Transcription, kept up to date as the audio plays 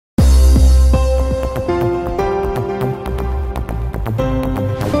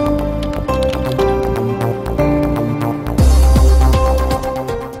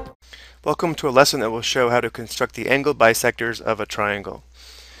Welcome to a lesson that will show how to construct the angle bisectors of a triangle.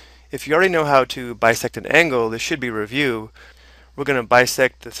 If you already know how to bisect an angle, this should be review. We're going to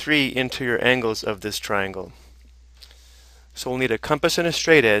bisect the three interior angles of this triangle. So we'll need a compass and a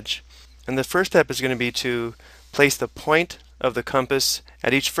straight edge, and the first step is going to be to place the point of the compass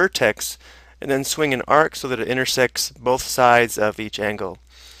at each vertex and then swing an arc so that it intersects both sides of each angle.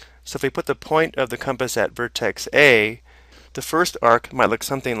 So if we put the point of the compass at vertex A, the first arc might look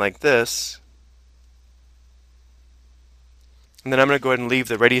something like this. And then I'm going to go ahead and leave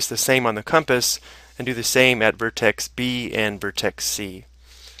the radius the same on the compass and do the same at vertex B and vertex C.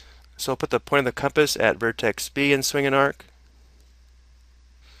 So I'll put the point of the compass at vertex B and swing an arc.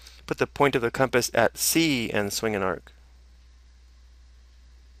 Put the point of the compass at C and swing an arc.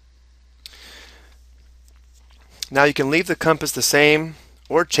 Now you can leave the compass the same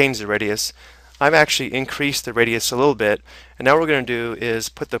or change the radius. I've actually increased the radius a little bit, and now what we're going to do is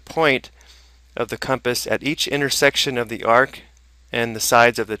put the point of the compass at each intersection of the arc and the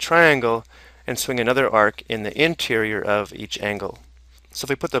sides of the triangle and swing another arc in the interior of each angle. So if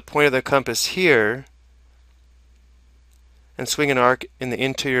we put the point of the compass here and swing an arc in the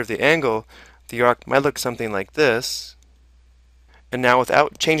interior of the angle, the arc might look something like this. And now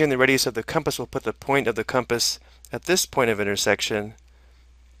without changing the radius of the compass, we'll put the point of the compass at this point of intersection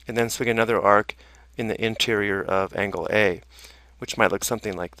and then swing another arc in the interior of angle A, which might look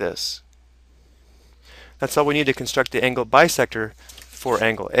something like this. That's all we need to construct the angle bisector for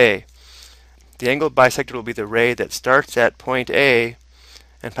angle A. The angle bisector will be the ray that starts at point A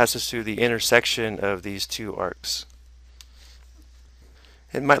and passes through the intersection of these two arcs.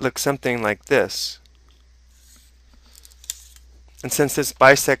 It might look something like this. And since this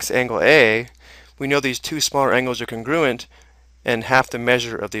bisects angle A, we know these two smaller angles are congruent and half the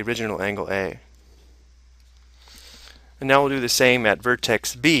measure of the original angle A. And now we'll do the same at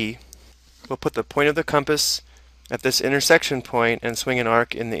vertex B. We'll put the point of the compass at this intersection point and swing an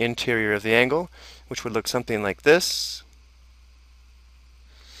arc in the interior of the angle, which would look something like this.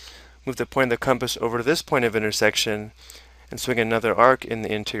 Move the point of the compass over to this point of intersection and swing another arc in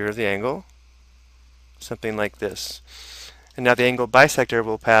the interior of the angle, something like this. And now the angle bisector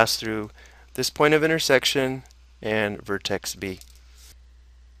will pass through this point of intersection and vertex B.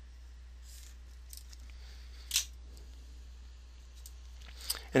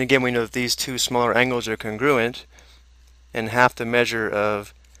 And again, we know that these two smaller angles are congruent and half the measure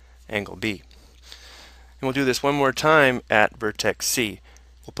of angle B. And we'll do this one more time at vertex C.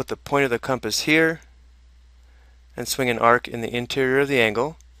 We'll put the point of the compass here and swing an arc in the interior of the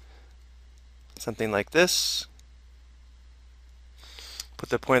angle, something like this. Put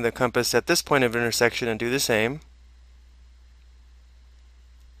the point of the compass at this point of intersection and do the same.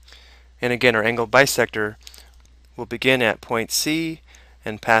 And again, our angle bisector will begin at point C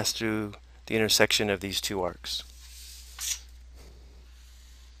and pass through the intersection of these two arcs.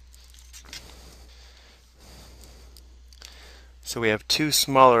 So we have two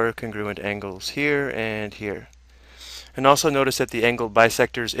smaller congruent angles here and here. And also notice that the angle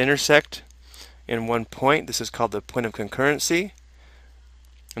bisectors intersect in one point. This is called the point of concurrency,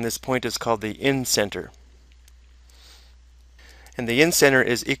 and this point is called the incenter. And the incenter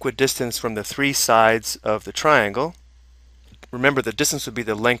is equidistant from the three sides of the triangle. Remember, the distance would be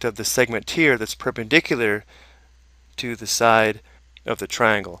the length of the segment here that's perpendicular to the side of the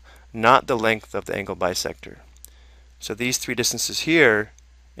triangle, not the length of the angle bisector. So these three distances here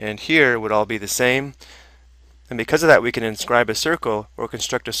and here would all be the same. And because of that, we can inscribe a circle or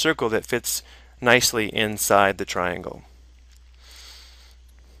construct a circle that fits nicely inside the triangle.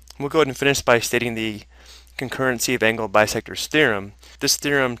 We'll go ahead and finish by stating the concurrency of angle bisectors theorem. This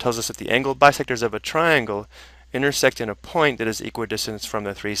theorem tells us that the angle bisectors of a triangle intersect in a point that is equidistant from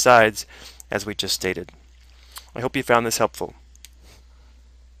the three sides, as we just stated. I hope you found this helpful.